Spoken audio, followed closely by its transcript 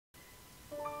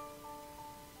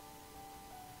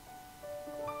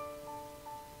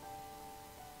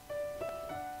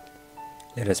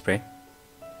Let us pray.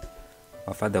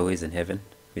 Our Father who is in heaven,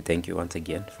 we thank you once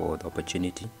again for the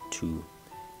opportunity to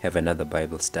have another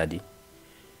Bible study.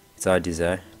 It's our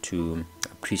desire to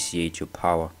appreciate your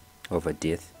power over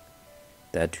death,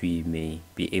 that we may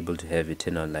be able to have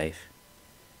eternal life.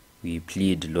 We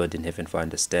plead, Lord in heaven, for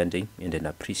understanding and an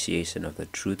appreciation of the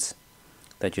truths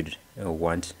that you'd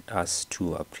want us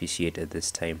to appreciate at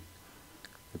this time.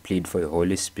 We plead for your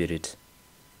Holy Spirit.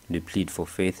 We plead for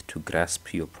faith to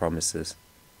grasp your promises.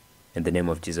 In the name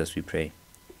of Jesus we pray.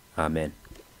 Amen.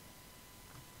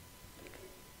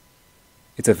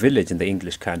 It's a village in the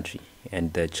English country,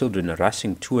 and the children are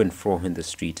rushing to and fro in the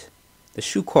street. The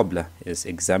shoe cobbler is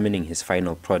examining his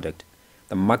final product.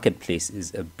 The marketplace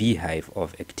is a beehive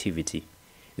of activity.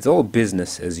 It's all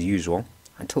business as usual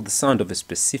until the sound of a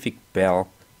specific bell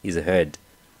is heard.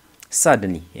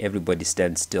 Suddenly, everybody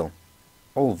stands still.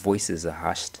 All voices are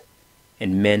hushed,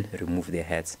 and men remove their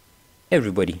hats.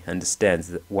 Everybody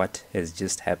understands what has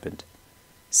just happened.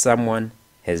 Someone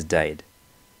has died.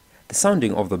 The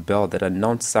sounding of the bell that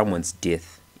announced someone's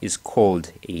death is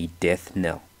called a death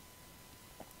knell.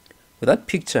 With that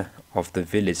picture of the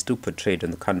village still portrayed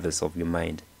on the canvas of your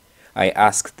mind, I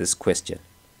ask this question: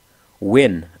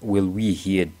 when will we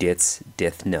hear death's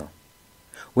death knell?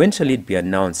 When shall it be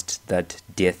announced that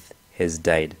death has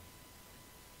died?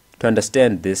 To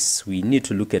understand this, we need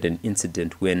to look at an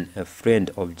incident when a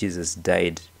friend of Jesus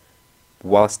died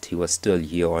whilst he was still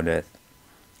here on earth.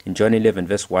 In John 11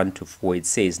 verse 1 to 4 it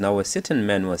says, "Now a certain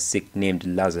man was sick named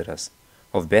Lazarus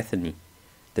of Bethany,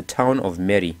 the town of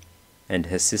Mary and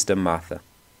her sister Martha.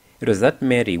 It was that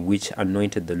Mary which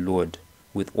anointed the Lord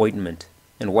with ointment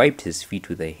and wiped his feet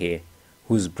with her hair,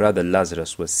 whose brother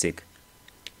Lazarus was sick.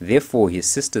 Therefore his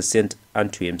sister sent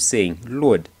unto him, saying,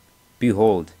 Lord,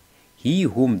 behold, he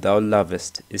whom thou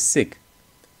lovest is sick.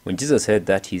 When Jesus heard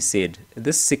that, he said,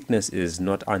 This sickness is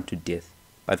not unto death,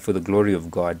 but for the glory of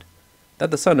God,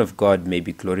 that the Son of God may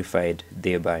be glorified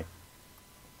thereby."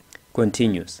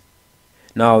 Continues.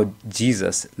 Now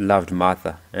Jesus loved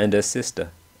Martha and her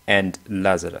sister and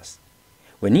Lazarus.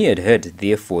 When he had heard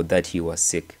therefore that he was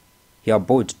sick, he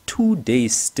abode 2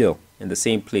 days still in the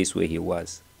same place where he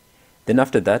was. Then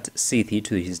after that saith he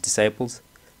to his disciples,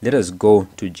 Let us go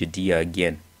to Judea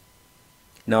again.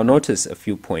 Now notice a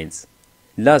few points.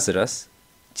 Lazarus,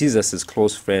 Jesus'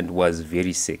 close friend, was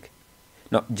very sick.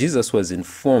 Now Jesus was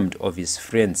informed of his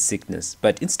friend's sickness,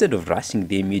 but instead of rushing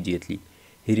there immediately,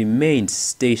 he remained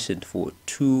stationed for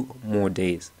 2 more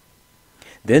days.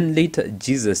 Then later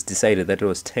Jesus decided that it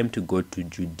was time to go to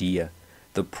Judea,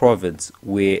 the province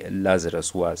where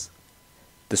Lazarus was.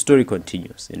 The story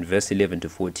continues in verse 11 to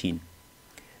 14.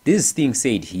 "These things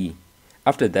said he.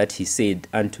 After that he said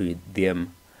unto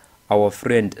them, Our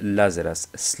friend Lazarus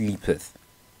sleepeth,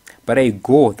 but I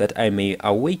go that I may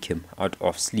awake him out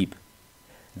of sleep.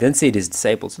 Then said his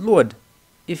disciples, Lord,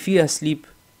 if he are asleep,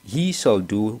 he shall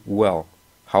do well.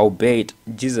 Howbeit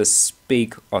Jesus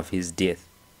spake of his death.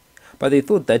 But they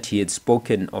thought that he had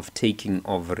spoken of taking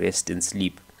of rest and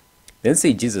sleep. Then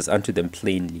said Jesus unto them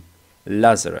plainly,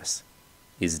 Lazarus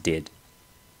is dead."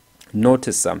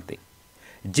 Notice something.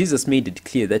 Jesus made it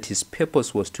clear that his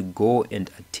purpose was to go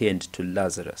and attend to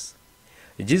Lazarus.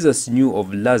 Jesus knew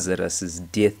of Lazarus'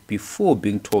 death before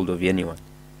being told of anyone.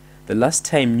 The last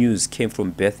time news came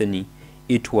from Bethany,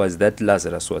 it was that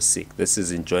Lazarus was sick. This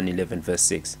is in John 11 verse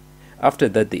 6. After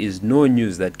that, there is no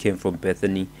news that came from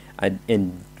Bethany, and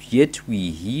yet we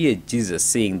hear Jesus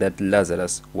saying that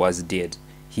Lazarus was dead.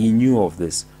 He knew of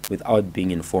this without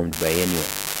being informed by anyone.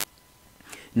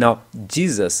 Now,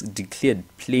 Jesus declared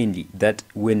plainly that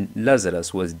when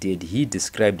Lazarus was dead, he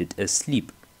described it as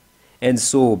sleep. And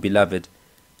so, beloved,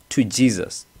 to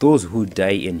Jesus, those who die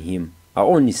in him are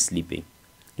only sleeping.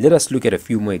 Let us look at a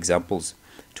few more examples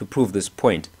to prove this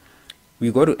point.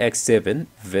 We go to Acts 7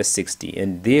 verse 60,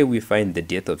 and there we find the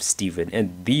death of Stephen,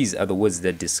 and these are the words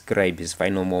that describe his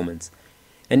final moments.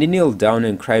 "And he kneeled down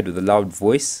and cried with a loud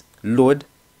voice, Lord,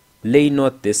 lay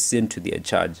not this sin to their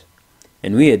charge.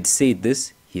 And when he had said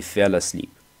this, he fell asleep."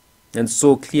 And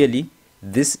so clearly,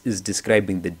 this is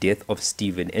describing the death of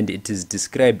Stephen, and it is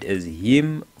described as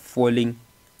him falling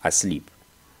asleep.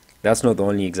 That's not the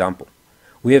only example.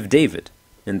 We have David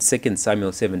in 2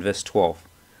 Samuel 7 verse 12,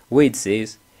 where it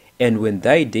says, "And when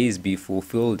thy days be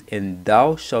fulfilled, and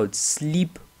thou shalt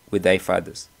sleep with thy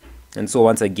fathers." And so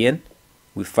once again,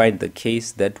 we find the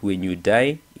case that when you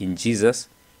die in Jesus,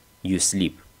 you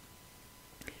sleep.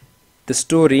 The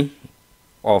story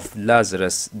of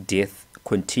Lazarus' death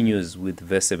continues with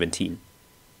verse 17.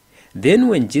 "Then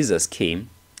when Jesus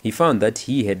came, he found that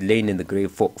he had lain in the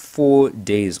grave for 4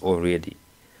 days already.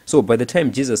 So by the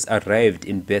time Jesus arrived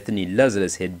in Bethany,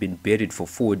 Lazarus had been buried for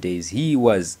 4 days. He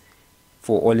was,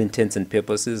 for all intents and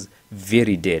purposes,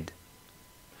 very dead.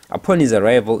 Upon his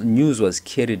arrival, news was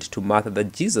carried to Martha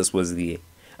that Jesus was there,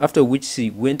 after which she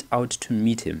went out to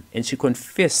meet him, and she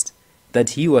confessed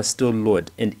that he was still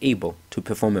Lord and able to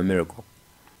perform a miracle.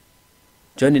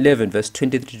 John 11 verse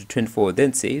 23 to 24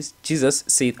 then says, Jesus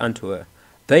saith unto her,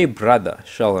 Thy brother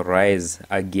shall rise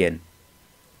again.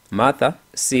 Martha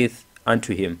saith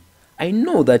unto him, I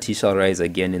know that he shall rise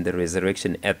again in the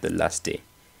resurrection at the last day.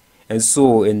 And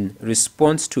so, in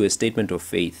response to a statement of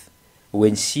faith,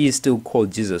 when she still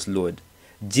called Jesus Lord,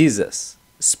 Jesus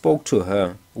spoke to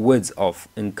her words of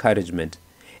encouragement.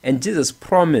 And Jesus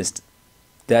promised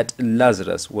that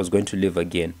Lazarus was going to live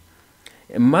again.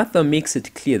 And Martha makes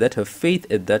it clear that her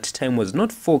faith at that time was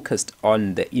not focused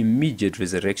on the immediate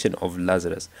resurrection of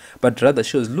Lazarus, but rather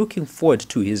she was looking forward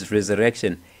to his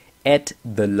resurrection at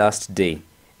the last day,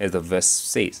 as the verse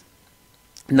says.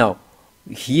 Now,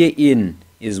 herein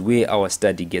is where our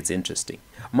study gets interesting.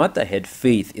 Martha had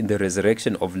faith in the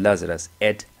resurrection of Lazarus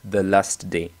at the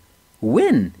last day.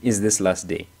 When is this last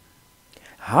day?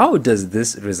 How does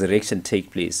this resurrection take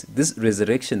place? This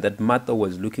resurrection that Martha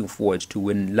was looking forward to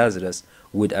when Lazarus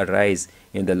would arise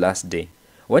in the last day.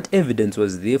 What evidence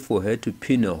was there for her to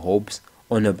pin her hopes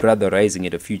on her brother rising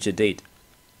at a future date?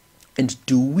 And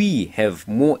do we have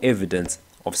more evidence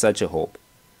of such a hope?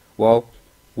 Well,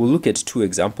 we'll look at 2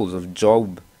 examples of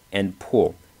Job and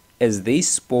Paul as they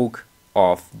spoke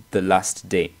of the last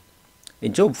day.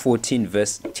 In Job 14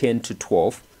 verse 10 to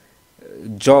 12,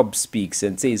 Job speaks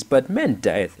and says, But man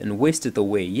dieth and wasteth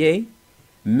away, yea,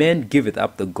 man giveth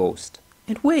up the ghost.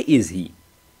 And where is he?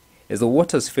 As the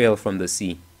waters fail from the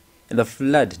sea, and the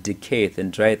flood decayeth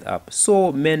and drieth up,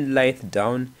 so man lieth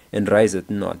down and riseth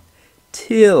not,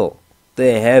 till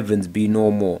the heavens be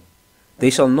no more. They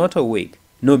shall not awake,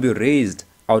 nor be raised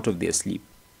out of their sleep.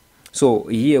 So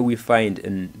here we find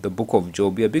in the book of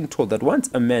Job, we are being told that once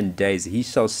a man dies, he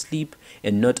shall sleep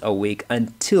and not awake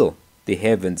until the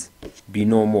heavens be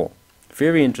no more.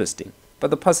 Very interesting. But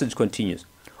the passage continues.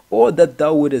 Oh, that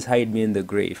thou wouldest hide me in the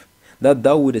grave, that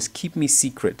thou wouldest keep me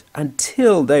secret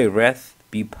until thy wrath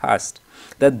be past,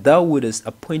 that thou wouldest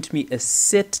appoint me a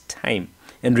set time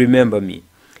and remember me.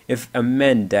 If a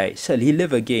man die, shall he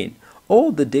live again?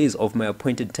 All the days of my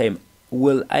appointed time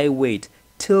will I wait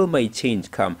till my change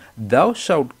come. Thou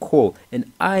shalt call,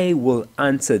 and I will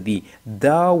answer thee.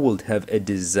 Thou wilt have a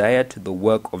desire to the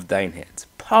work of thine hands.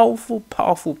 Powerful,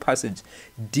 powerful passage.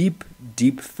 Deep,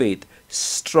 deep faith.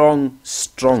 Strong,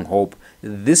 strong hope.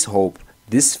 This hope,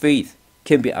 this faith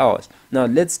can be ours. Now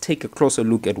let's take a closer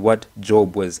look at what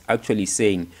Job was actually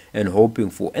saying and hoping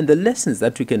for, and the lessons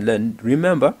that we can learn.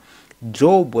 Remember,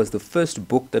 Job was the first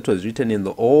book that was written in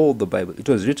all the Bible. It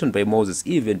was written by Moses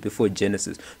even before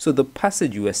Genesis. So the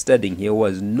passage you are studying here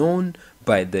was known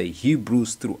by the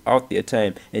Hebrews throughout their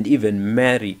time, and even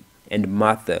Mary and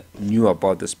Martha knew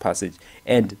about this passage.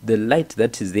 And the light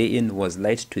that is therein was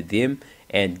light to them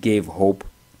and gave hope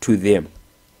to them.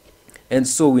 And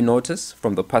so we notice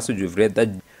from the passage we've read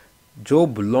that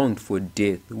Job longed for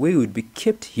death, where he would be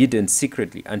kept hidden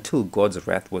secretly until God's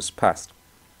wrath was past.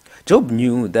 Job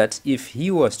knew that if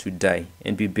he was to die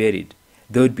and be buried,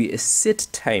 there would be a set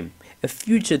time, a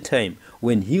future time,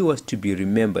 when he was to be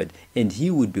remembered and he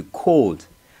would be called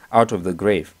out of the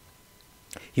grave.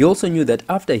 He also knew that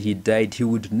after he died, he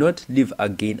would not live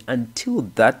again until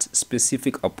that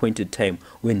specific appointed time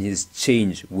when his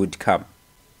change would come.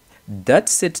 That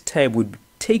set time would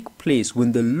take place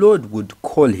when the Lord would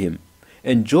call him,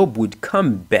 and Job would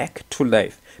come back to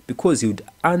life because he would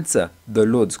answer the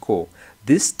Lord's call.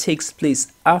 This takes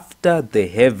place after the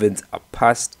heavens are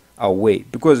passed away.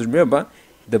 Because remember,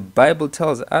 the Bible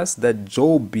tells us that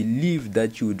Job believed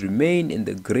that you would remain in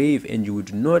the grave and you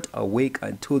would not awake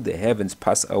until the heavens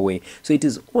pass away. So it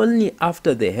is only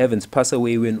after the heavens pass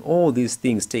away, when all these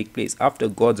things take place, after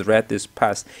God's wrath is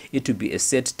past, it will be a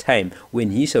set time when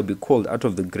he shall be called out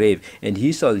of the grave, and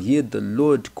he shall hear the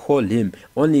Lord call him.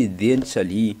 Only then shall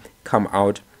he come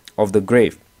out of the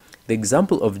grave. The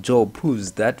example of Job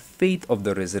proves that faith of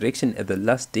the resurrection at the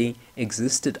last day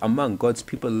existed among God's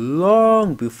people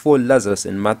long before Lazarus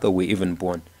and Martha were even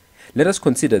born. Let us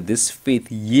consider this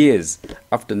faith years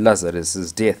after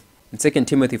Lazarus' death. In 2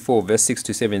 Timothy 4 verse 6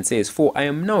 to 7 says, For I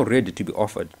am now ready to be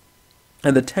offered,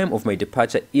 and the time of my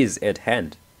departure is at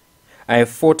hand. I have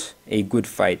fought a good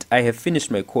fight. I have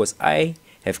finished my course. I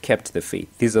have kept the faith.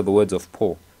 These are the words of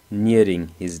Paul nearing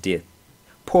his death.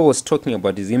 Paul was talking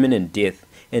about his imminent death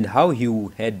and how he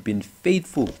had been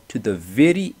faithful to the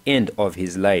very end of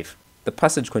his life. The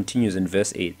passage continues in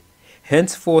verse 8.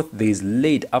 Henceforth there is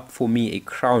laid up for me a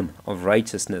crown of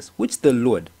righteousness, which the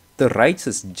Lord, the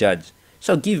righteous judge,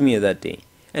 shall give me that day,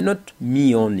 and not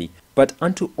me only, but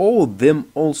unto all them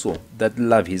also that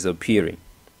love his appearing.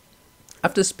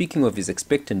 After speaking of his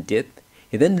expectant death,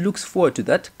 he then looks forward to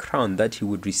that crown that he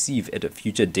would receive at a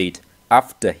future date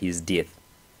after his death.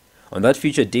 On that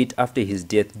future date after his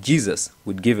death, Jesus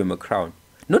would give him a crown.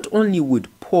 Not only would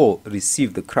Paul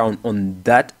receive the crown on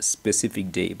that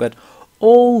specific day, but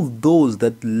all those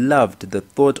that loved the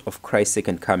thought of Christ's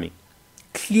second coming.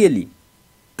 Clearly,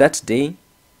 that day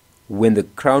when the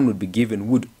crown would be given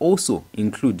would also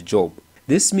include Job.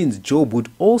 This means Job would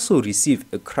also receive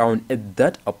a crown at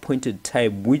that appointed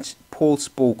time which Paul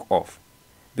spoke of,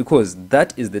 because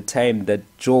that is the time that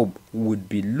Job would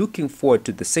be looking forward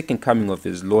to the second coming of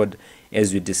his Lord,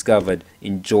 as we discovered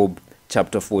in Job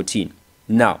chapter 14.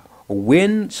 Now,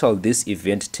 when shall this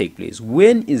event take place?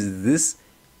 When is this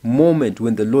moment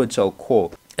when the Lord shall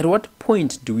call? At what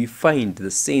point do we find the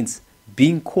saints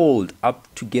being called up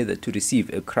together to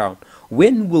receive a crown?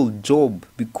 When will Job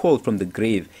be called from the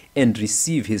grave and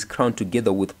receive his crown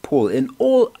together with Paul and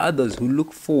all others who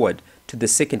look forward to the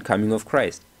second coming of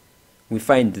Christ? We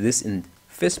find this in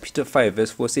 1 Peter 5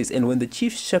 verse 4 says, "And when the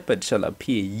chief shepherd shall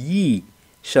appear, ye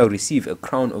shall receive a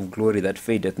crown of glory that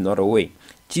fadeth not away."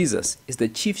 Jesus is the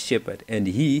chief shepherd, and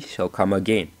he shall come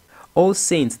again. All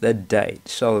saints that died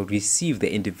shall receive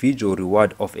the individual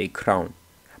reward of a crown,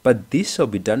 but this shall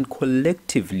be done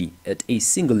collectively at a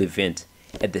single event,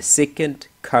 at the second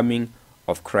coming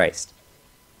of Christ.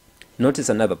 Notice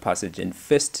another passage in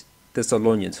 1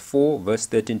 Thessalonians 4 verse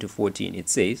 13 to 14. It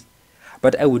says,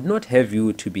 "But I would not have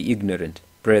you to be ignorant,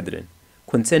 brethren,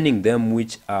 concerning them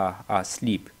which are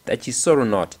asleep, that ye sorrow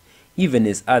not, even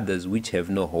as others which have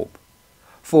no hope.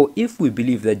 For if we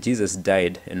believe that Jesus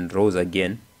died and rose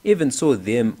again, even so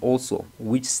them also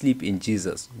which sleep in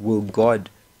Jesus will God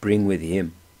bring with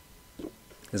him."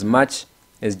 As much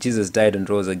as Jesus died and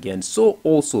rose again, so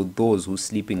also those who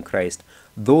sleep in Christ,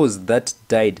 those that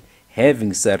died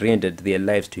having surrendered their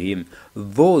lives to him,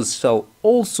 those shall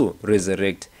also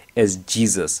resurrect as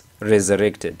Jesus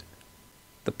resurrected.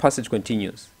 The passage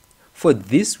continues, "For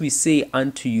this we say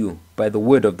unto you by the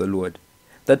word of the Lord,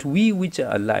 that we which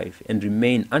are alive and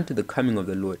remain unto the coming of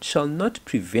the Lord shall not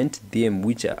prevent them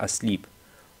which are asleep.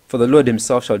 For the Lord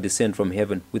himself shall descend from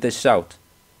heaven with a shout,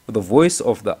 with the voice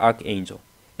of the archangel,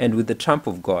 and with the trump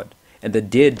of God, and the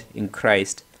dead in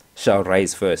Christ shall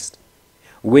rise first.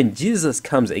 When Jesus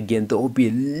comes again, there will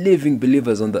be living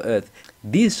believers on the earth.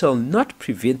 These shall not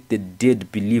prevent the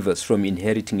dead believers from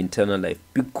inheriting eternal life,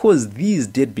 because these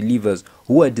dead believers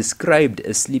who are described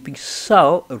as sleeping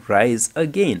shall rise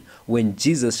again when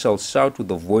Jesus shall shout with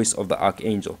the voice of the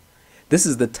archangel." This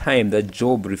is the time that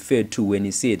Job referred to when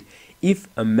he said, "If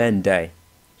a man die,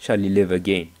 shall he live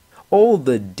again? All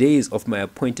the days of my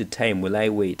appointed time will I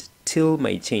wait, till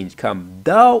my change come.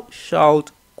 Thou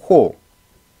shalt call."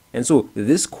 And so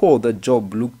this call that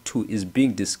Job looked to is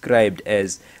being described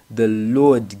as the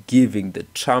Lord giving the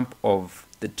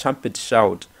trumpet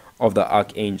shout of the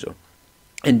archangel.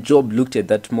 And Job looked at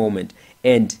that moment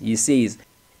and he says,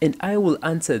 "And I will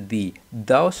answer thee,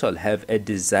 thou shalt have a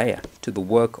desire to the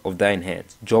work of thine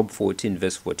hands." Job 14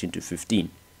 verse 14 to 15.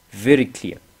 Very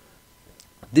clear.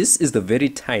 This is the very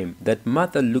time that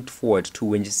Martha looked forward to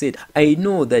when she said, "I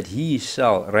know that he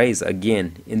shall rise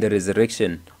again in the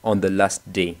resurrection on the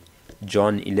last day."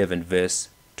 John 11 verse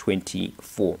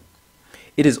 24.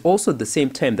 It is also the same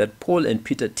time that Paul and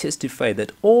Peter testify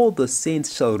that all the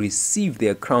saints shall receive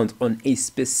their crowns on a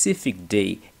specific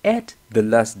day, at the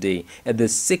last day, at the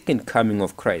second coming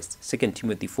of Christ. 2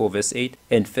 Timothy 4 verse 8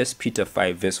 and 1 Peter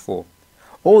 5 verse 4.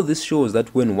 All this shows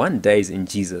that when one dies in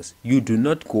Jesus, you do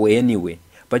not go anywhere,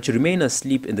 but you remain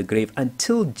asleep in the grave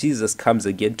until Jesus comes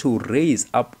again to raise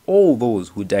up all those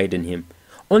who died in him.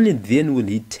 Only then will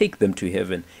he take them to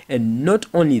heaven, and not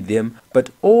only them,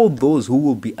 but all those who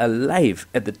will be alive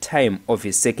at the time of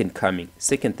his second coming.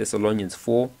 2 Thessalonians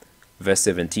 4 verse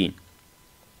 17.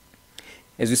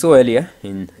 As we saw earlier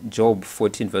in Job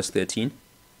 14 verse 13,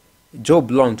 Job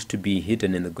longed to be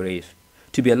hidden in the grave,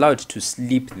 to be allowed to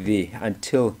sleep there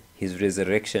until his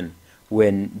resurrection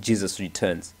when Jesus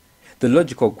returns. The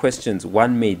logical questions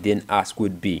one may then ask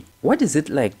would be, what is it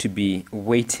like to be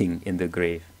waiting in the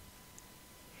grave?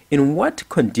 In what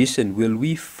condition will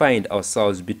we find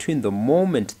ourselves between the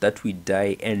moment that we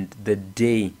die and the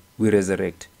day we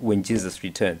resurrect when Jesus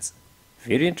returns?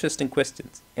 Very interesting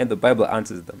questions, and the Bible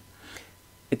answers them.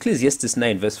 Ecclesiastes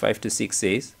 9 verse 5 to 6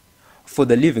 says, "For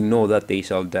the living know that they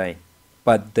shall die,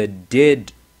 but the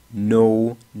dead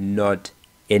know not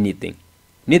anything.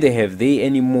 Neither have they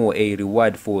any more a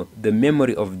reward, for the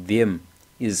memory of them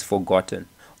is forgotten.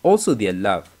 Also their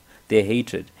love, their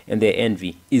hatred, and their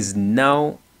envy is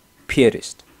now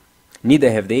perished.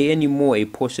 Neither have they any more a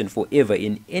portion forever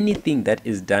in anything that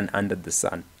is done under the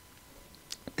sun.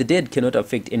 The dead cannot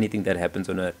affect anything that happens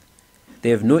on earth. They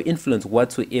have no influence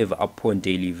whatsoever upon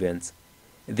daily events.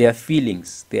 Their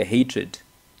feelings, their hatred,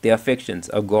 their affections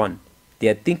are gone.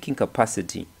 Their thinking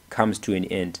capacity comes to an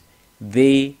end.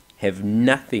 They have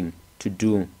nothing to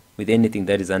do with anything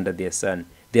that is under their sun.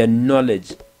 Their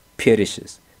knowledge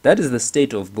perishes. That is the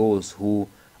state of those who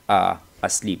are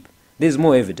asleep. There's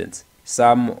more evidence.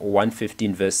 Psalm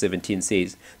 115 verse 17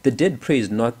 says, "The dead praise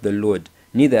not the Lord,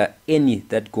 neither any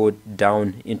that go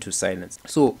down into silence."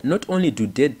 So not only do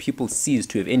dead people cease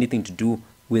to have anything to do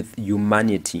with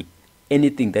humanity,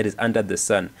 anything that is under the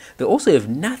sun, they also have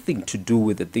nothing to do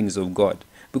with the things of God,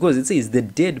 because it says the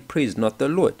dead praise not the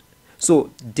Lord. So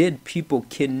dead people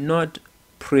cannot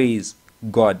praise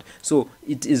God. So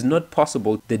it is not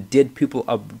possible that dead people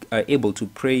are able to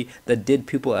pray, that dead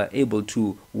people are able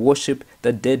to worship,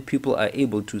 that dead people are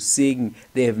able to sing.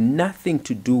 They have nothing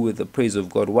to do with the praise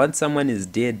of God. Once someone is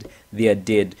dead, they are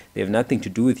dead. They have nothing to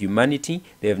do with humanity.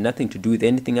 They have nothing to do with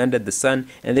anything under the sun,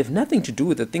 and they have nothing to do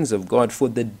with the things of God, for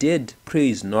the dead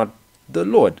praise not the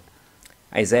Lord.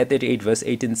 Isaiah 38 verse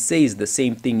 18 says the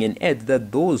same thing and adds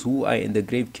that those who are in the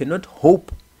grave cannot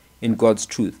hope in God's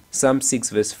truth. Psalm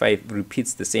 6 verse 5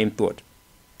 repeats the same thought.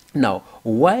 Now,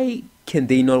 why can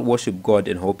they not worship God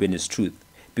and hope in His truth?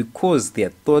 Because their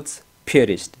thoughts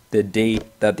perished the day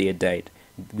that they died.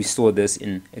 We saw this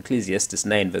in Ecclesiastes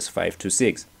 9 verse 5 to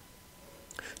 6.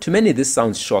 To many this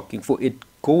sounds shocking, for it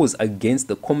goes against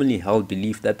the commonly held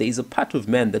belief that there is a part of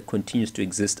man that continues to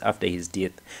exist after his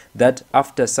death, that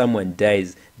after someone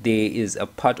dies, there is a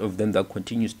part of them that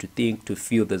continues to think, to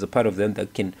feel. There's a part of them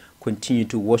that can continue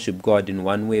to worship God in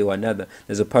one way or another.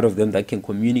 There's a part of them that can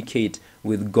communicate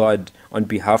with God on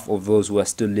behalf of those who are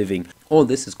still living. All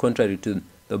this is contrary to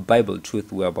the Bible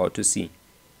truth we're about to see.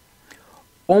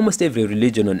 Almost every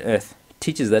religion on earth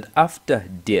teaches that after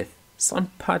death,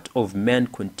 some part of man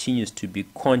continues to be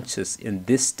conscious in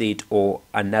this state or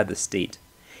another state,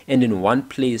 and in one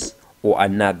place or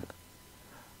another.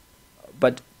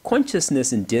 But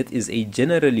consciousness in death is a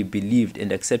generally believed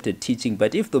and accepted teaching,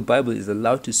 but if the Bible is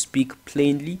allowed to speak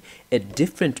plainly, a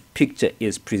different picture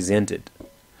is presented.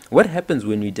 What happens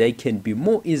when we die can be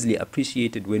more easily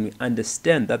appreciated when we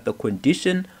understand that the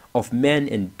condition of man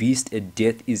and beast at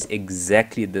death is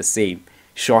exactly the same.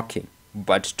 Shocking,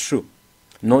 but true.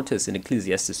 Notice in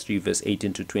Ecclesiastes 3 verse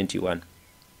 18 to 21.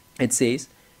 It says,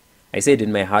 "I said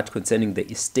in my heart concerning the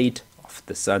estate of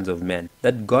the sons of men,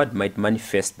 that God might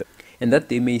manifest them, and that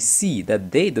they may see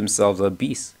that they themselves are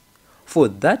beasts. For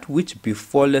that which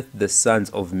befalleth the sons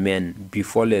of men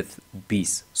befalleth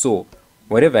beasts." So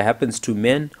whatever happens to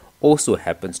men also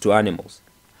happens to animals.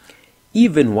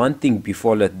 "Even one thing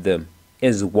befalleth them,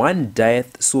 as one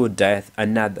dieth, so dieth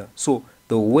another." So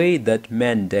the way that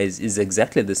man dies is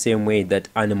exactly the same way that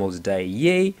animals die.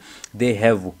 Yea, they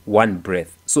have one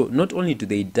breath. So not only do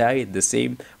they die the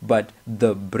same, but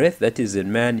the breath that is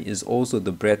in man is also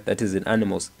the breath that is in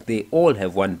animals. They all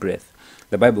have one breath.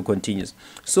 The Bible continues,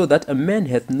 "So that a man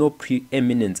hath no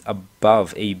preeminence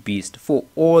above a beast, for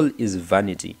all is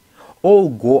vanity. All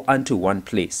go unto one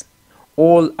place.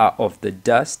 All are of the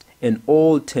dust, and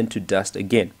all turn to dust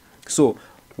again." So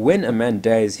when a man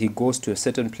dies, he goes to a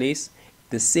certain place,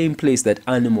 the same place that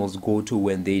animals go to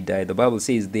when they die. The Bible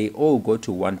says they all go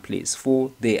to one place,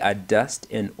 for they are dust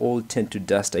and all turn to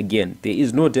dust again. There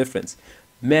is no difference.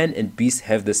 Man and beast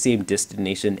have the same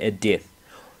destination at death.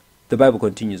 The Bible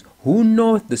continues, "Who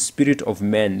knoweth the spirit of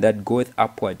man that goeth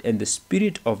upward, and the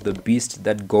spirit of the beast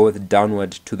that goeth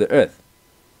downward to the earth?"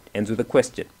 Ends with a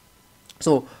question.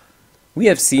 So we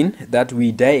have seen that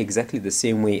we die exactly the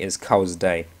same way as cows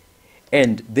die,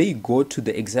 and they go to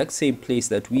the exact same place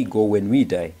that we go when we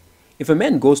die. If a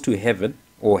man goes to heaven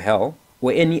or hell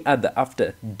or any other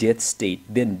after death state,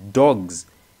 then dogs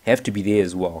have to be there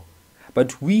as well.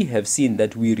 But we have seen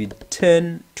that we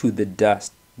return to the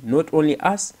dust, not only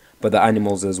us, but the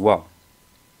animals as well.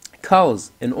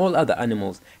 Cows and all other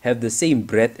animals have the same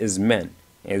breath as man,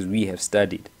 as we have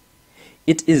studied.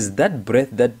 It is that breath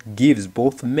that gives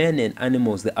both men and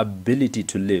animals the ability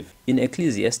to live. In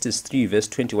Ecclesiastes 3 verse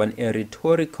 21, a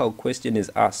rhetorical question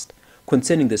is asked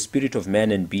concerning the spirit of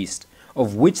man and beast,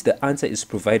 of which the answer is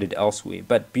provided elsewhere.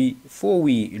 But before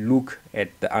we look at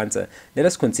the answer, let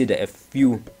us consider a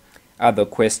few other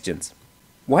questions.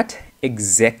 What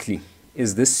exactly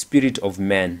is the spirit of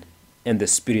man and the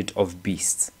spirit of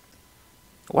beasts?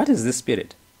 What is this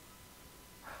spirit?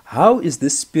 How is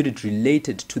this spirit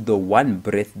related to the one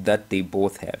breath that they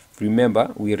both have?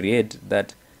 Remember, we read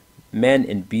that man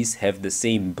and beast have the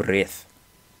same breath.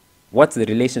 What's the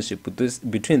relationship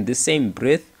between this same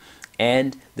breath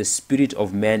and the spirit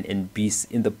of man and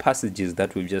beast in the passages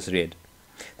that we've just read?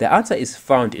 The answer is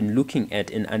found in looking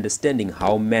at and understanding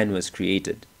how man was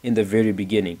created in the very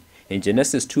beginning. In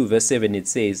Genesis 2 verse 7 it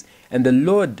says, "And the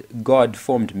Lord God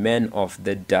formed man of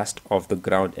the dust of the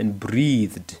ground and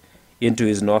breathed into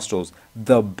his nostrils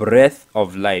the breath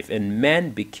of life, and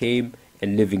man became a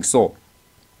living soul."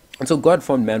 And so God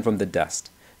formed man from the dust.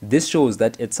 This shows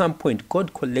that at some point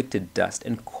God collected dust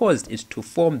and caused it to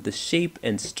form the shape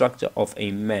and structure of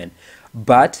a man,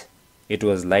 but it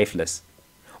was lifeless.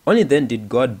 Only then did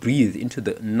God breathe into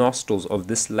the nostrils of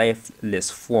this lifeless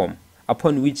form,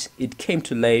 upon which it came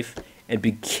to life and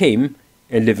became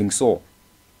a living soul.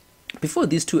 Before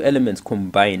these two elements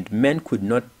combined, man could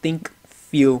not think,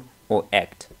 feel, or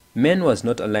act. Man was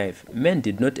not alive. Man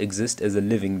did not exist as a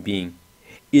living being.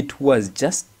 It was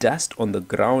just dust on the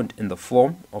ground in the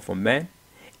form of a man,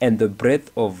 and the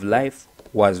breath of life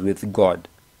was with God.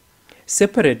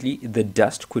 Separately, the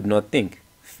dust could not think,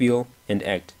 feel, and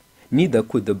act. Neither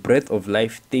could the breath of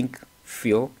life think,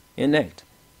 feel, and act.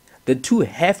 The two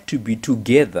have to be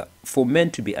together for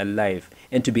man to be alive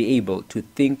and to be able to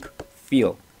think,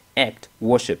 feel, act,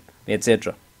 worship,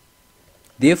 etc.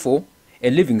 Therefore, a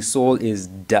living soul is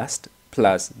dust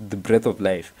plus the breath of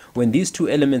life. When these two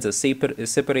elements are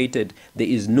separated, there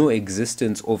is no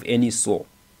existence of any soul.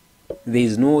 There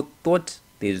is no thought,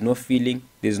 there is no feeling,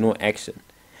 there is no action.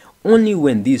 Only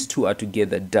when these two are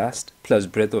together, dust plus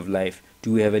breath of life,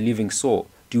 do we have a living soul,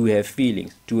 do we have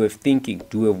feelings, do we have thinking,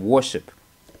 do we have worship.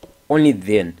 Only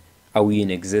then are we in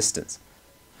existence.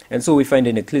 And so we find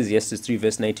in Ecclesiastes 3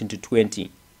 verse 19 to 20,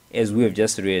 as we have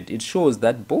just read, it shows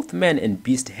that both man and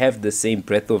beast have the same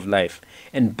breath of life,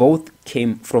 and both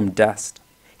came from dust.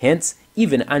 Hence,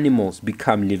 even animals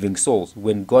become living souls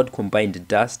when God combined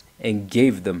dust and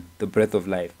gave them the breath of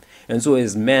life. And so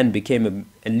as man became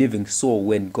a living soul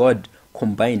when God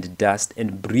combined dust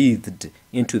and breathed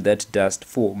into that dust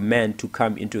for man to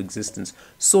come into existence,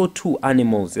 so too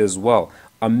animals as well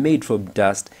are made from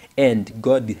dust, and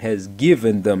God has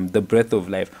given them the breath of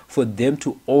life for them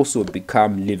to also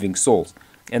become living souls.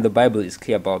 And the Bible is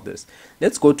clear about this.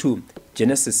 Let's go to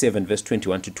Genesis 7 verse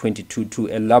 21 to 22 to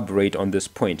elaborate on this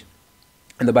point.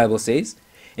 And the Bible says,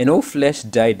 "And all flesh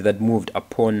died that moved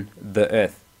upon the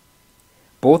earth,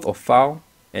 both of fowl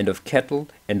and of cattle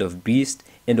and of beast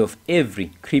and of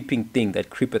every creeping thing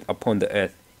that creepeth upon the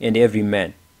earth, and every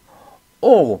man,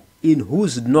 all in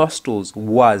whose nostrils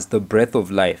was the breath of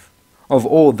life, of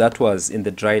all that was in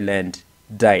the dry land,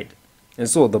 died." And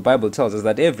so the Bible tells us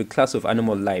that every class of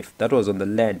animal life that was on the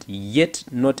land, yet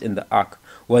not in the ark,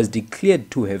 was declared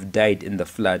to have died in the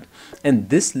flood. And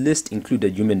this list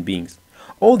included human beings.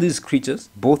 All these creatures,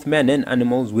 both man and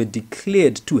animals, were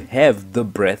declared to have the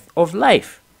breath of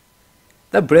life.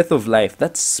 That breath of life,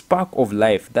 that spark of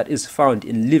life that is found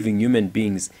in living human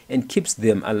beings and keeps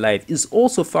them alive, is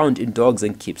also found in dogs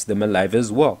and keeps them alive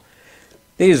as well.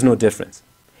 There is no difference.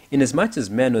 Inasmuch as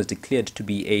man was declared to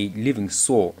be a living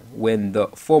soul when the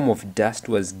form of dust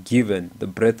was given the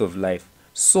breath of life,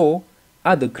 so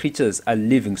other creatures are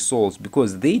living souls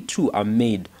because they too are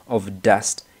made of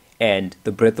dust and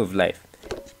the breath of life.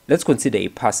 Let's consider a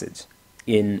passage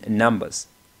in Numbers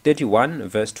 31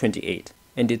 verse 28,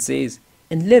 and it says,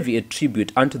 "And levy a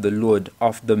tribute unto the Lord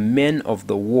of the men of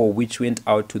the war which went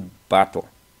out to battle,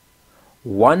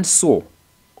 one soul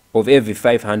of every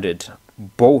 500,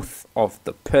 both of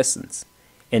the persons,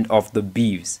 and of the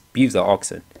beeves," beeves are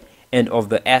oxen, "and of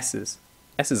the asses,"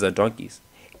 asses are donkeys,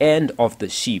 "and of the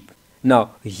sheep."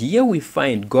 Now, here we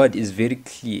find God is very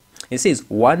clear. It says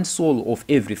one soul of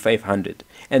every 500.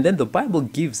 And then the Bible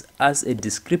gives us a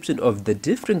description of the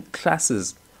different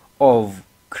classes of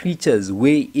creatures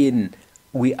wherein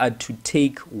we are to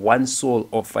take one soul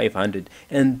of 500.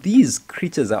 And these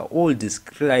creatures are all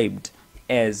described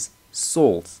as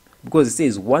souls, because it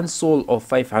says one soul of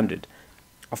 500,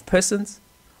 of persons,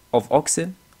 of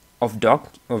oxen, of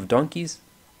donkeys,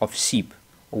 of sheep.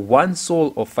 One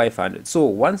soul of 500. So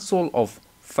one soul of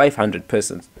 500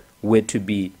 persons were to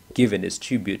be given as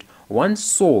tribute. One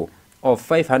soul of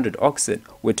 500 oxen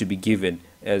were to be given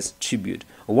as tribute.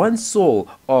 One soul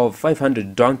of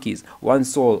 500 donkeys, one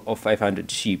soul of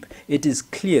 500 sheep. It is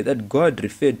clear that God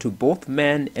referred to both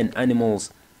man and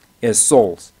animals as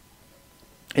souls.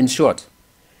 In short,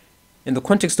 in the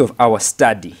context of our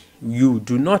study, you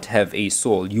do not have a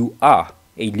soul. You are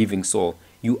a living soul.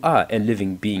 You are a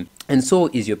living being. And so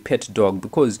is your pet dog,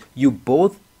 because you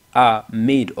both are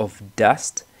made of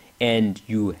dust and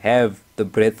you have the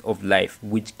breath of life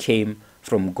which came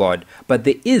from God. But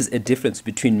there is a difference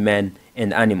between man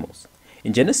and animals.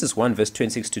 In Genesis 1 verse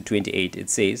 26 to 28, it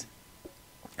says,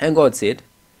 "And God said,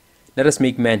 let us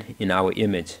make man in our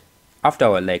image, after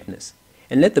our likeness,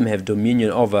 and let them have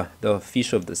dominion over the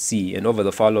fish of the sea, and over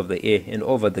the fowl of the air, and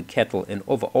over the cattle, and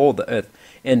over all the earth,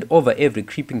 and over every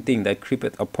creeping thing that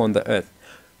creepeth upon the earth."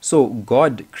 So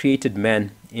God created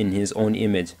man in his own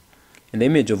image. In the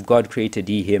image of God created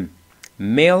he him.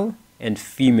 Male and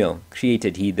female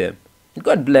created he them. And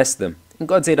God blessed them. And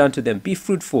God said unto them, "Be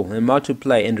fruitful, and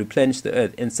multiply, and replenish the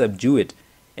earth, and subdue it,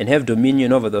 and have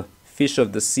dominion over the fish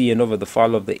of the sea, and over the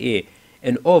fowl of the air,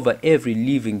 and over every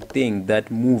living thing that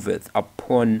moveth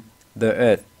upon the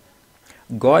earth."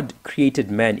 God created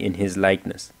man in his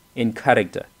likeness, in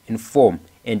character, in form,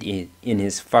 and in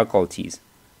his faculties.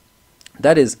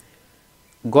 That is,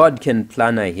 God can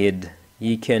plan ahead,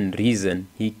 he can reason,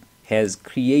 he has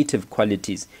creative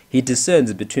qualities, he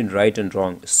discerns between right and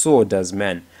wrong. So does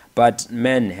man, but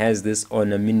man has this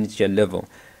on a miniature level.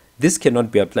 This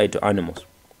cannot be applied to animals.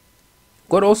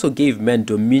 God also gave man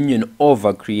dominion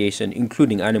over creation,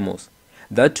 including animals.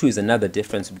 That too is another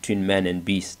difference between man and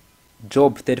beast.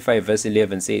 Job 35 verse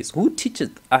 11 says, "Who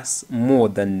teacheth us more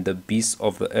than the beasts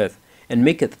of the earth, and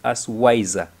maketh us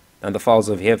wiser than the fowls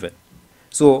of heaven?"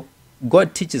 So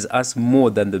God teaches us more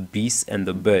than the beasts and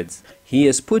the birds. He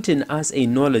has put in us a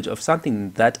knowledge of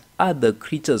something that other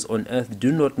creatures on earth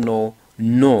do not know,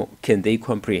 nor can they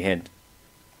comprehend.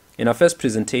 In our first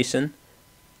presentation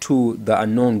to the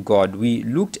unknown God, we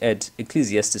looked at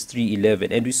Ecclesiastes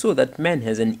 3:11, and we saw that man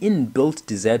has an inbuilt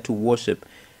desire to worship.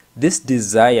 This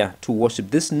desire to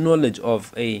worship, this knowledge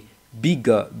of a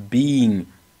bigger being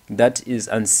that is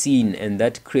unseen and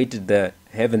that created the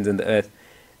heavens and the earth,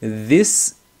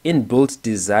 this inbuilt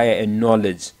desire and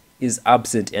knowledge is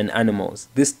absent in animals,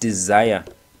 this desire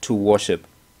to worship.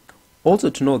 Also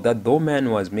to know that though man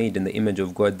was made in the image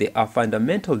of God, there are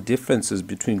fundamental differences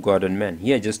between God and man.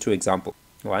 Here are just two examples.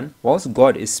 One, whilst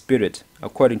God is spirit,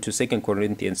 according to 2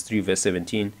 Corinthians 3 verse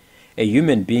 17, a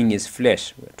human being is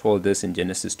flesh. We're told this in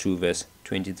Genesis 2 verse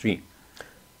 23.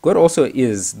 God also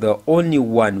is the only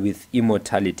one with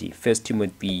immortality, 1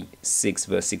 Timothy 6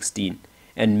 verse 16,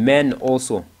 and man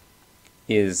also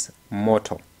is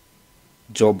mortal,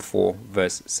 Job 4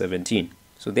 verse 17.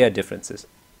 So there are differences.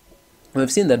 We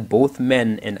have seen that both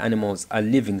men and animals are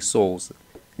living souls,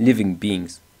 living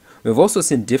beings. We have also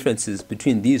seen differences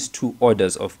between these two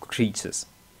orders of creatures.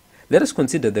 Let us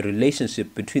consider the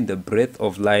relationship between the breath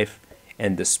of life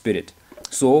and the spirit.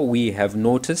 So we have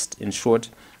noticed, in short,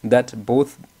 that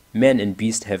both man and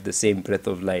beast have the same breath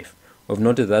of life. We have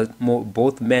noted that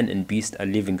both man and beast are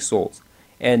living souls.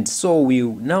 And so we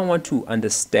now want to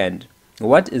understand,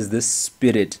 what is this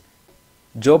spirit?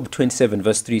 Job 27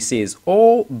 verse 3 says,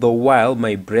 "All the while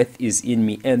my breath is in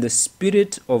me, and the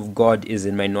spirit of God is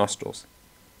in my nostrils."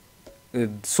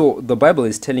 So the Bible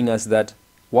is telling us that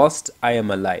whilst I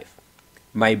am alive,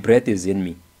 my breath is in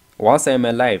me. Whilst I am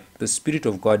alive, the spirit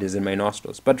of God is in my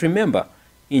nostrils. But remember,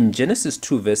 in Genesis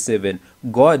 2 verse 7,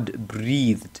 God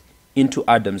breathed into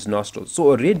Adam's nostrils. So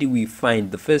already we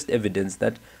find the first evidence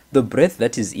that the breath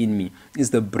that is in me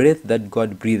is the breath that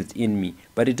God breathed in me,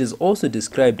 but it is also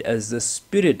described as the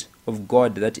Spirit of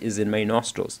God that is in my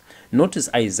nostrils. Notice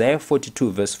Isaiah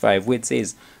 42 verse 5, where it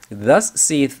says, "Thus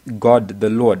saith God the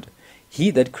Lord, He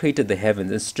that created the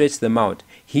heavens and stretched them out,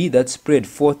 He that spread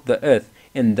forth the earth,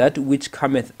 and that which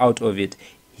cometh out of it,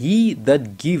 He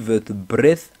that giveth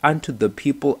breath unto the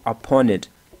people upon it,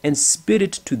 and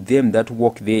spirit to them that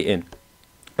walk therein."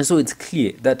 And so it's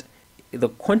clear that the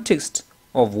context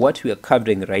of what we are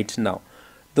covering right now,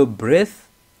 the breath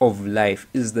of life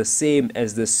is the same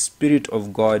as the Spirit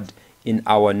of God in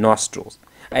our nostrils.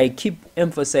 I keep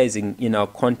emphasizing in our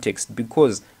context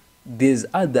because there's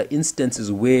other instances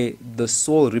where the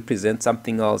soul represents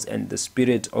something else and the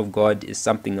Spirit of God is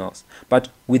something else. But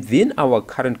within our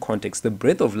current context, the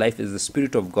breath of life is the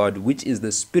Spirit of God, which is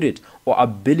the spirit or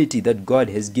ability that God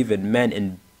has given man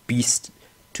and beast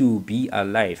to be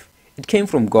alive. It came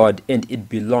from God and it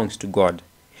belongs to God.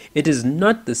 It is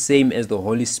not the same as the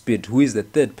Holy Spirit, who is the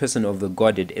third person of the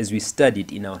Godhead, as we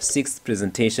studied in our sixth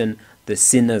presentation, the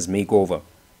sinner's makeover.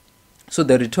 So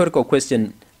the rhetorical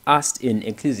question asked in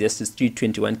Ecclesiastes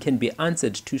 3:21 can be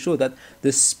answered to show that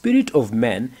the spirit of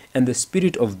man and the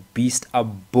spirit of beast are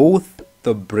both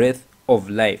the breath of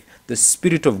life, the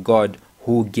Spirit of God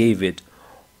who gave it.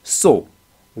 So,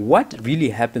 what really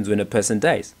happens when a person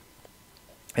dies?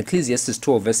 Ecclesiastes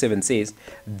 12 verse 7 says,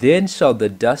 "Then shall the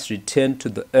dust return to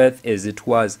the earth as it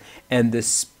was, and the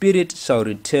spirit shall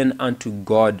return unto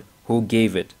God who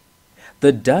gave it."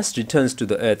 The dust returns to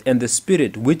the earth, and the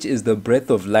spirit, which is the breath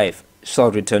of life, shall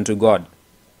return to God.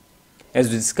 As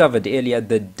we discovered earlier,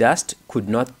 the dust could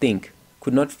not think,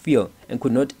 could not feel, and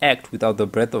could not act without the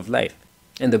breath of life.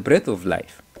 And the breath of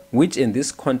life, which in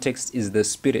this context is the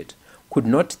spirit, could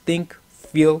not think,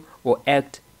 feel, or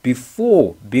act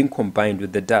before being combined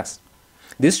with the dust.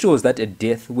 This shows that at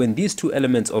death, when these two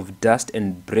elements of dust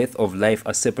and breath of life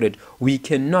are separate, we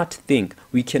cannot think,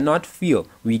 we cannot feel,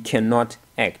 we cannot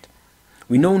act.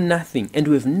 We know nothing, and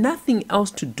we have nothing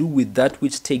else to do with that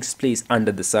which takes place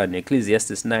under the sun.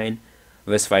 Ecclesiastes 9,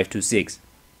 verse 5 to 6.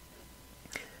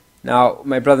 Now,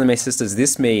 my brothers and my sisters,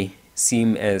 this may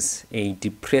seem as a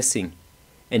depressing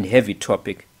and heavy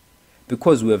topic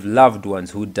because we have loved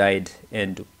ones who died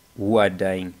and who are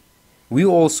dying. We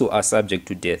also are subject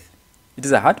to death. It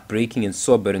is a heartbreaking and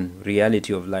sobering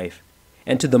reality of life,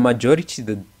 and to the majority,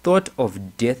 the thought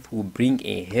of death will bring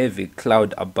a heavy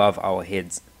cloud above our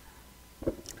heads.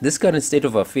 This current state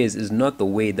of affairs is not the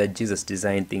way that Jesus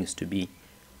designed things to be.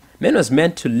 Man was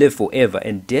meant to live forever,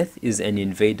 and death is an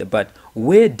invader. But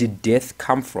where did death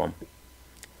come from?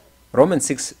 Romans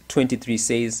 6:23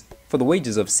 says, "For the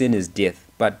wages of sin is death,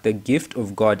 but the gift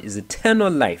of God is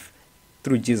eternal life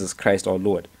through Jesus Christ our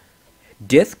Lord."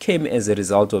 Death came as a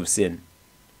result of sin.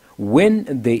 When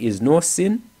there is no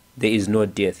sin, there is no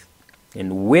death.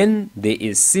 And when there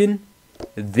is sin,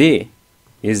 there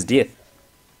is death.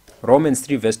 Romans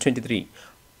 3 verse 23.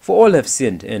 "For all have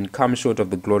sinned and come short of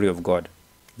the glory of God.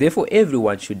 Therefore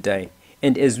everyone should die.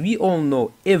 And as we all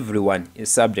know, everyone is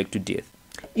subject to death."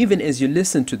 Even as you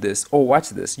listen to this or watch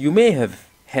this, you may have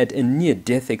had a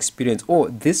near-death experience, or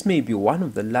this may be one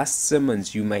of the last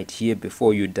sermons you might hear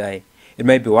before you die. It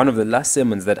might be one of the last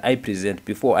sermons that I present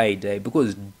before I die,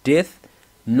 because death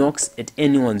knocks at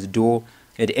anyone's door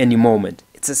at any moment.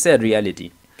 It's a sad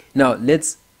reality. Now,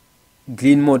 let's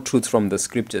glean more truths from the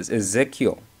scriptures.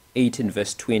 Ezekiel 18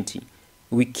 verse 20.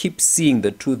 We keep seeing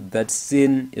the truth that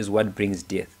sin is what brings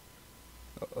death.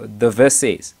 The verse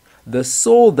says, "The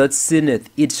soul that sinneth,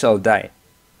 it shall die."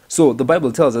 So the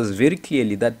Bible tells us very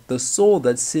clearly that the soul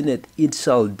that sinneth, it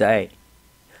shall die.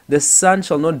 The Son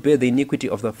shall not bear the iniquity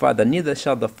of the Father, neither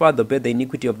shall the Father bear the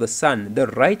iniquity of the Son. The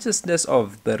righteousness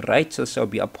of the righteous shall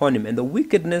be upon him, and the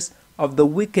wickedness of the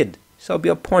wicked shall be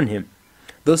upon him.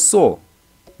 The soul,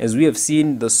 as we have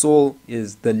seen, the soul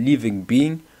is the living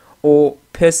being or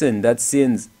person that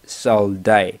sins shall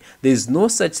die. There is no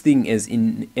such thing as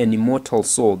an immortal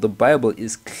soul. The Bible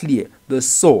is clear. The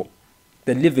soul,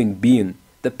 the living being,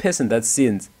 the person that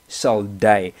sins shall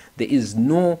die. There is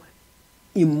no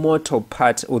immortal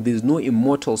part, or there is no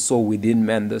immortal soul within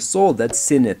man. The soul that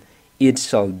sinneth, it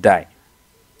shall die.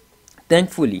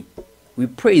 Thankfully, we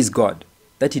praise God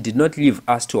that he did not leave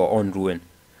us to our own ruin.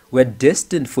 We are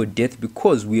destined for death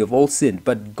because we have all sinned,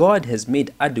 but God has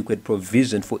made adequate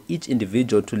provision for each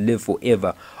individual to live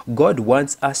forever. God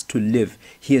wants us to live.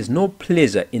 He has no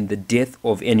pleasure in the death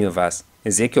of any of us.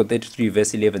 Ezekiel 33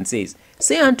 verse 11 says,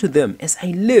 "Say unto them, As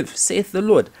I live, saith the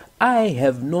Lord, I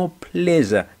have no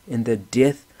pleasure in the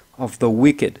death of the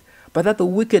wicked, but that the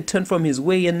wicked turn from his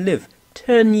way and live.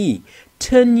 Turn ye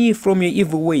from your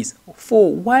evil ways.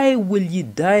 For why will ye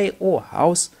die, O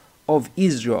house of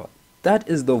Israel?" That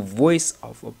is the voice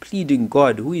of a pleading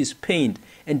God who is pained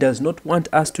and does not want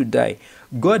us to die.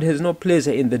 God has no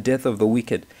pleasure in the death of the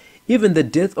wicked. Even the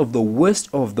death of the worst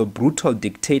of the brutal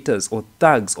dictators or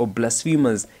thugs or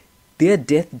blasphemers, their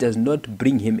death does not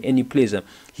bring him any pleasure.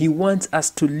 He wants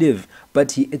us to live,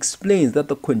 but he explains that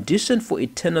the condition for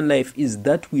eternal life is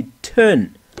that we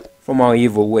turn from our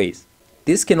evil ways.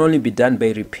 This can only be done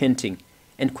by repenting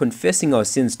and confessing our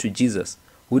sins to Jesus,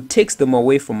 who takes them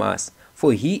away from us.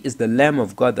 For he is the Lamb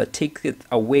of God that taketh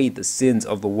away the sins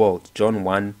of the world. John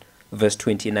 1 verse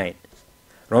 29.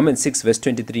 Romans 6 verse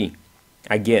 23.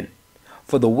 Again,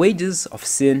 "For the wages of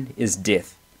sin is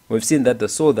death." We've seen that the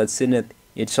soul that sinneth,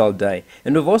 it shall die.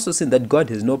 And we've also seen that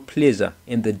God has no pleasure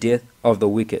in the death of the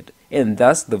wicked. And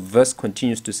thus the verse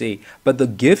continues to say, "But the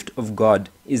gift of God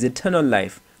is eternal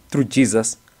life through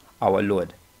Jesus our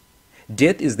Lord."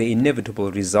 Death is the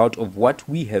inevitable result of what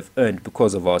we have earned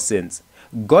because of our sins.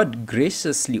 God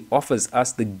graciously offers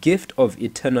us the gift of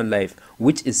eternal life,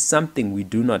 which is something we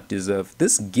do not deserve.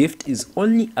 This gift is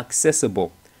only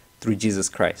accessible through Jesus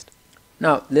Christ.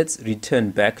 Now, let's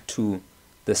return back to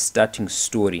the starting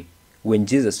story when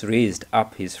Jesus raised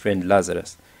up his friend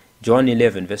Lazarus. John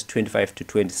 11, verse 25 to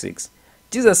 26.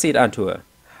 Jesus said unto her,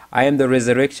 "I am the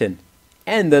resurrection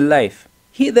and the life.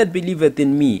 He that believeth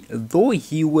in me, though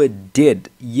he were dead,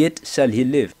 yet shall he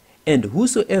live. And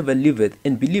whosoever liveth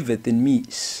and believeth in me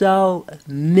shall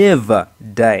never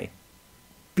die."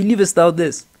 Believest thou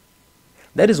this?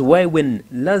 That is why when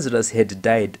Lazarus had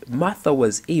died, Martha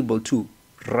was able to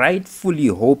rightfully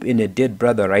hope in a dead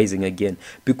brother rising again,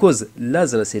 because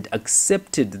Lazarus had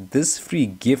accepted this free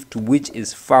gift which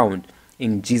is found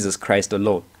in Jesus Christ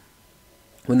alone.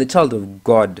 When the child of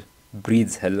God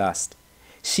breathes her last,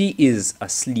 she is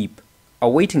asleep,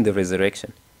 awaiting the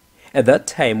resurrection. At that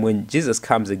time, when Jesus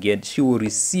comes again, she will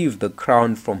receive the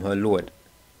crown from her Lord.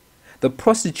 The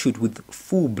prostitute with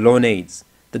full-blown AIDS,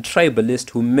 the tribalist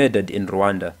who murdered in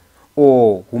Rwanda,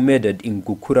 or who murdered in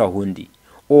Gukurahundi,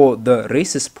 or the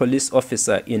racist police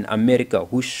officer in America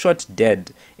who shot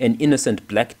dead an innocent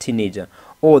black teenager,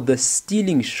 or the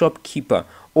stealing shopkeeper,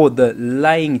 or the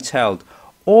lying child,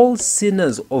 all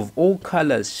sinners of all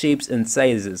colors, shapes, and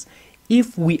sizes.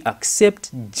 If we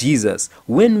accept Jesus,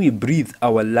 when we breathe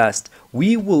our last,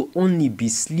 we will only be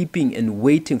sleeping and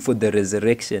waiting for the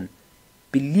resurrection.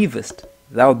 Believest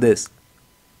thou this?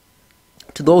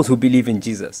 To those who believe in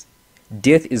Jesus,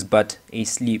 death is but a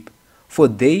sleep, for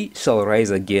they shall rise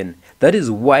again. That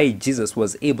is why Jesus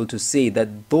was able to say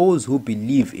that those who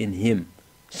believe in him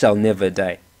shall never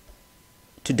die.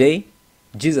 Today,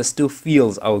 Jesus still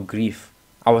feels our grief,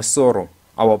 our sorrow,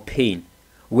 our pain,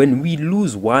 when we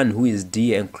lose one who is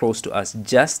dear and close to us,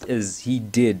 just as he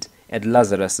did at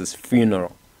Lazarus'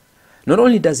 funeral. Not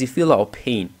only does he feel our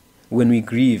pain when we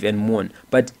grieve and mourn,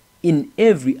 but in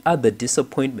every other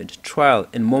disappointment, trial,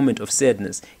 and moment of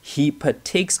sadness, he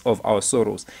partakes of our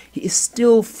sorrows. He is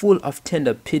still full of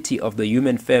tender pity of the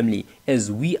human family,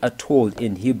 as we are told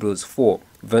in Hebrews 4,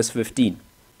 verse 15.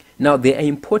 Now, there are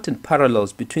important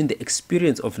parallels between the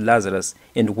experience of Lazarus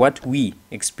and what we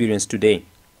experience today.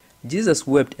 Jesus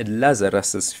wept at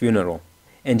Lazarus' funeral,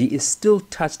 and he is still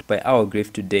touched by our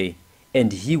grief today,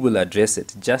 and he will address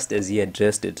it just as he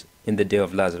addressed it in the day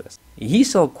of Lazarus. He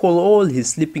shall call all his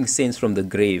sleeping saints from the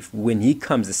grave when he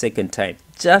comes the second time,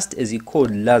 just as he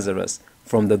called Lazarus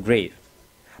from the grave.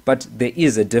 But there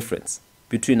is a difference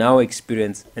between our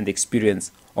experience and the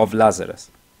experience of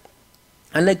Lazarus.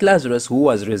 Unlike Lazarus, who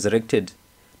was resurrected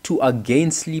to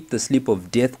again sleep the sleep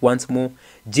of death once more,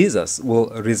 Jesus will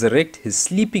resurrect his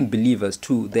sleeping believers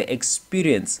to the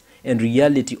experience and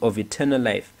reality of eternal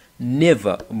life,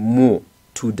 never more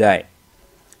to die.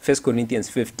 1 Corinthians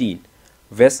 15,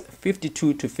 verse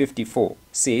 52 to 54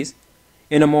 says,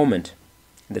 In a moment,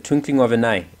 in the twinkling of an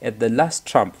eye, at the last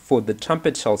trump, for the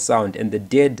trumpet shall sound, and the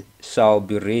dead shall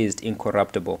be raised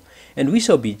incorruptible, and we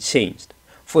shall be changed.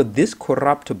 For this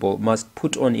corruptible must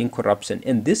put on incorruption,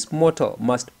 and this mortal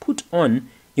must put on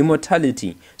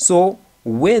immortality. So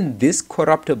when this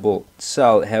corruptible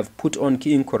shall have put on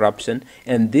incorruption,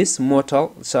 and this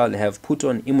mortal shall have put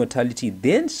on immortality,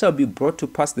 then shall be brought to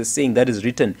pass the saying that is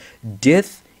written,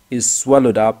 Death is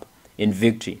swallowed up in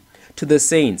victory. To the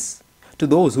saints, to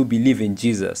those who believe in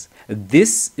Jesus,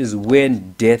 this is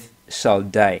when death shall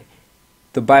die.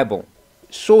 The Bible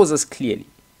shows us clearly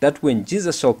that when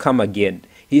Jesus shall come again,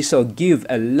 he shall give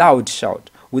a loud shout,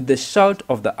 with the shout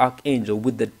of the archangel,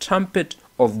 with the trumpet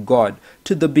of God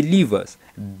to the believers.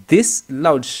 This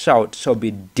loud shout shall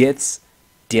be death's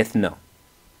death knell.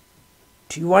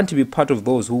 Do you want to be part of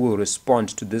those who will respond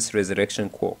to this resurrection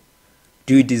call?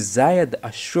 Do you desire the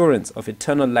assurance of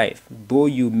eternal life, though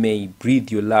you may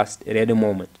breathe your last at any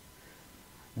moment?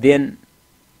 Then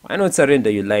why not surrender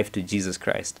your life to Jesus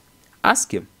Christ?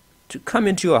 Ask him to come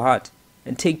into your heart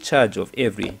and take charge of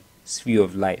every sphere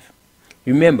of life.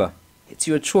 Remember, it's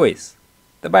your choice.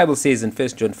 The Bible says in 1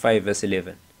 John 5 verse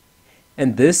 11,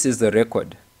 And this is the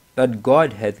record, that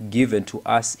God hath given to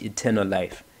us eternal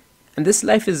life, and this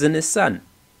life is in his Son.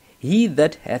 He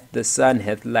that hath the Son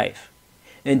hath life,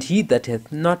 and he that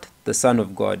hath not the Son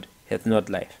of God hath not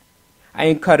life. I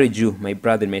encourage you, my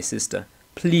brother and my sister,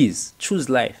 please choose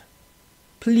life.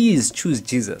 Please choose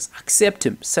Jesus. Accept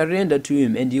him, surrender to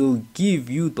him, and he will give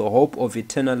you the hope of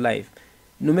eternal life.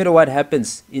 No matter what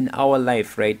happens in our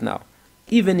life right now,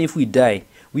 even if we die,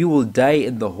 we will die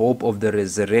in the hope of the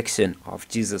resurrection of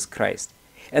Jesus Christ.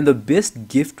 And the best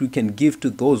gift we can give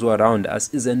to those who are around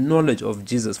us is a knowledge of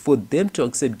Jesus, for them to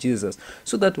accept Jesus,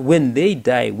 so that when they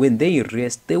die, when they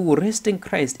rest, they will rest in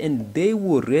Christ, and they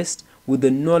will rest with the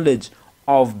knowledge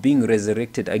of being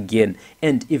resurrected again.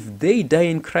 And if they die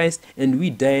in Christ and we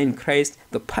die in Christ,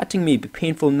 the parting may be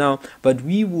painful now, but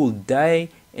we will die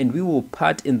and we will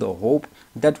part in the hope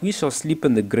that we shall sleep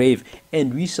in the grave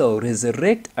and we shall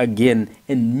resurrect again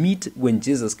and meet when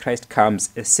Jesus Christ comes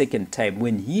a second time,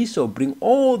 when he shall bring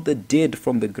all the dead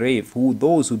from the grave,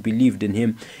 those who believed in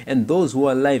him, and those who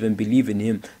are alive and believe in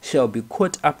him shall be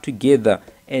caught up together,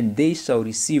 and they shall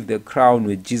receive the crown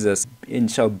with Jesus and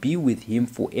shall be with him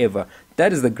forever.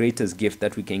 That is the greatest gift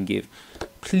that we can give.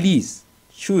 Please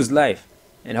choose life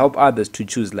and help others to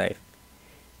choose life.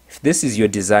 If this is your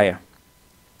desire,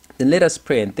 Then let us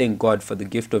pray and thank God for the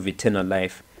gift of eternal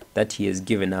life that He has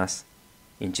given us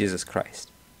in Jesus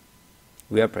Christ.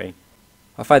 We are praying.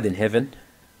 Our Father in heaven,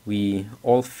 we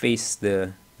all face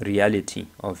the reality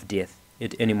of death.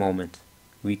 At any moment,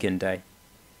 we can die.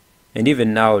 And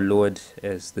even now, Lord,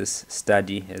 as this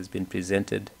study has been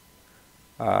presented,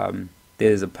 there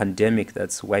is a pandemic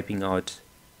that's wiping out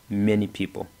many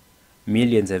people.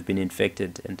 Millions have been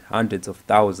infected and hundreds of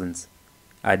thousands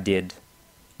are dead.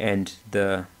 And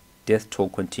the death toll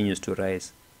continues to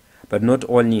rise. But not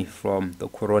only from the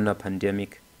corona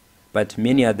pandemic, but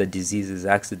many other diseases,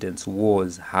 accidents,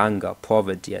 wars, hunger,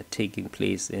 poverty are taking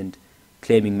place and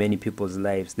claiming many people's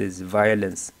lives. There's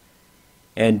violence.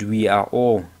 And we are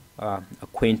all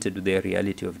acquainted with the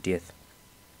reality of death.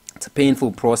 It's a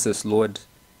painful process, Lord.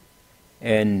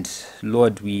 And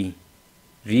Lord, we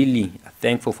really are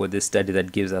thankful for this study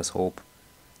that gives us hope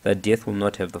that death will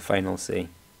not have the final say.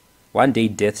 One day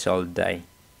death shall die.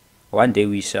 One day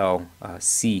we shall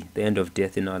see the end of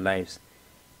death in our lives.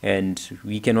 And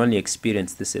we can only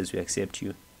experience this as we accept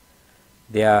you.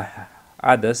 There are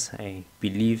others, I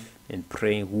believe and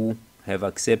pray, who have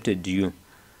accepted you,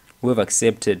 who have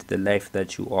accepted the life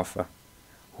that you offer,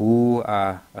 who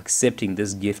are accepting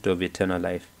this gift of eternal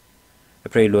life. I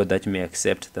pray, Lord, that you may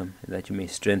accept them, and that you may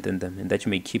strengthen them, and that you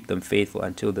may keep them faithful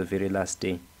until the very last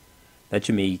day. That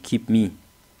you may keep me,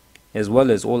 as well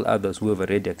as all others who have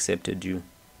already accepted you.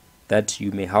 That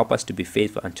you may help us to be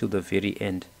faithful until the very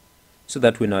end, so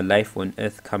that when our life on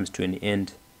earth comes to an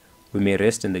end, we may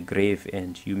rest in the grave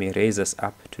and you may raise us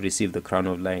up to receive the crown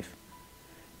of life.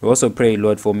 We also pray,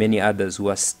 Lord, for many others who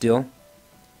are still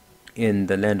in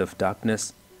the land of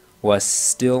darkness, who are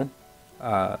still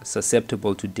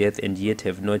susceptible to death and yet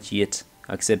have not yet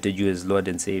accepted you as Lord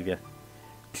and Savior.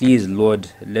 Please,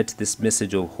 Lord, let this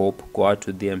message of hope go out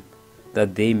to them,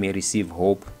 that they may receive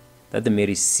hope, that they may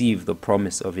receive the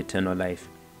promise of eternal life.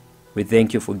 We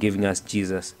thank you for giving us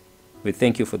Jesus. We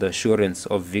thank you for the assurance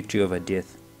of victory over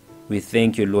death. We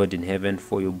thank you, Lord in heaven,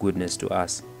 for your goodness to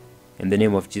us. In the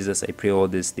name of Jesus, I pray all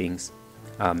these things.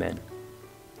 Amen.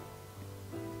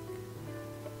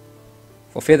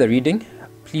 For further reading,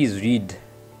 please read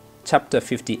chapter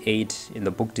 58 in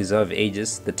the book Desire of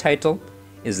Ages. The title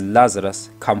is Lazarus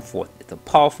Come Forth. It's a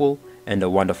powerful and a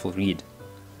wonderful read.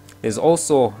 There's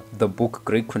also the book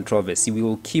Great Controversy. We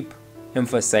will keep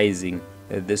emphasizing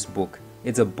this book.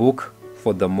 It's a book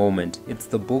for the moment. It's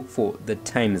the book for the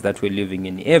times that we're living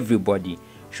in. Everybody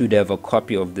should have a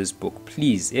copy of this book.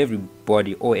 Please,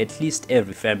 everybody, or at least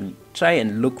every family, try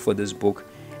and look for this book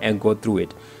and go through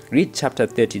it. Read chapter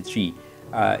 33.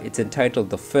 It's entitled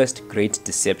The First Great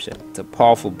Deception. It's a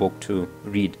powerful book to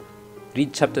read.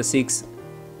 Read chapter 6,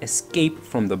 Escape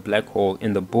from the Black Hole,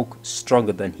 in the book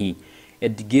Stronger Than He.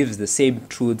 It gives the same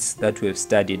truths that we have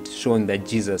studied, showing that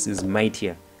Jesus is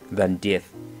mightier than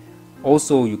death.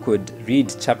 Also, you could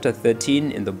read chapter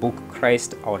 13 in the book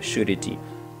Christ Our Surety.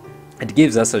 It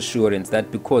gives us assurance that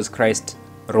because Christ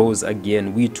rose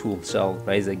again, we too shall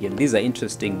rise again. These are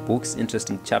interesting books,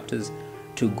 interesting chapters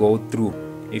to go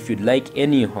through. If you'd like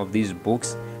any of these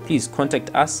books, please contact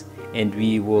us and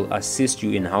we will assist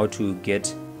you in how to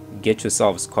get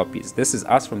yourselves copies. This is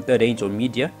us from Third Angel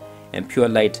Media and Pure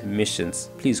Light Missions.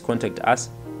 Please contact us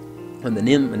on the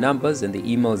numbers and the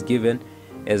emails given,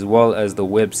 as well as the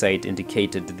website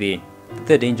indicated there. The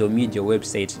Third Angel Media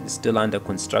website is still under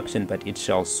construction, but it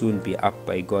shall soon be up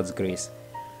by God's grace.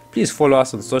 Please follow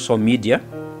us on social media,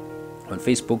 on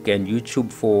Facebook and YouTube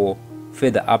for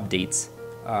further updates.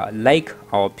 Like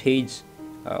our page,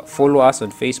 follow us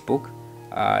on Facebook,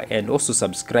 and also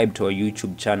subscribe to our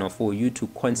YouTube channel for you to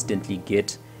constantly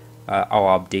get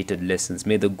our updated lessons.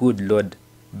 May the good Lord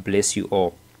bless you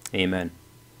all. Amen.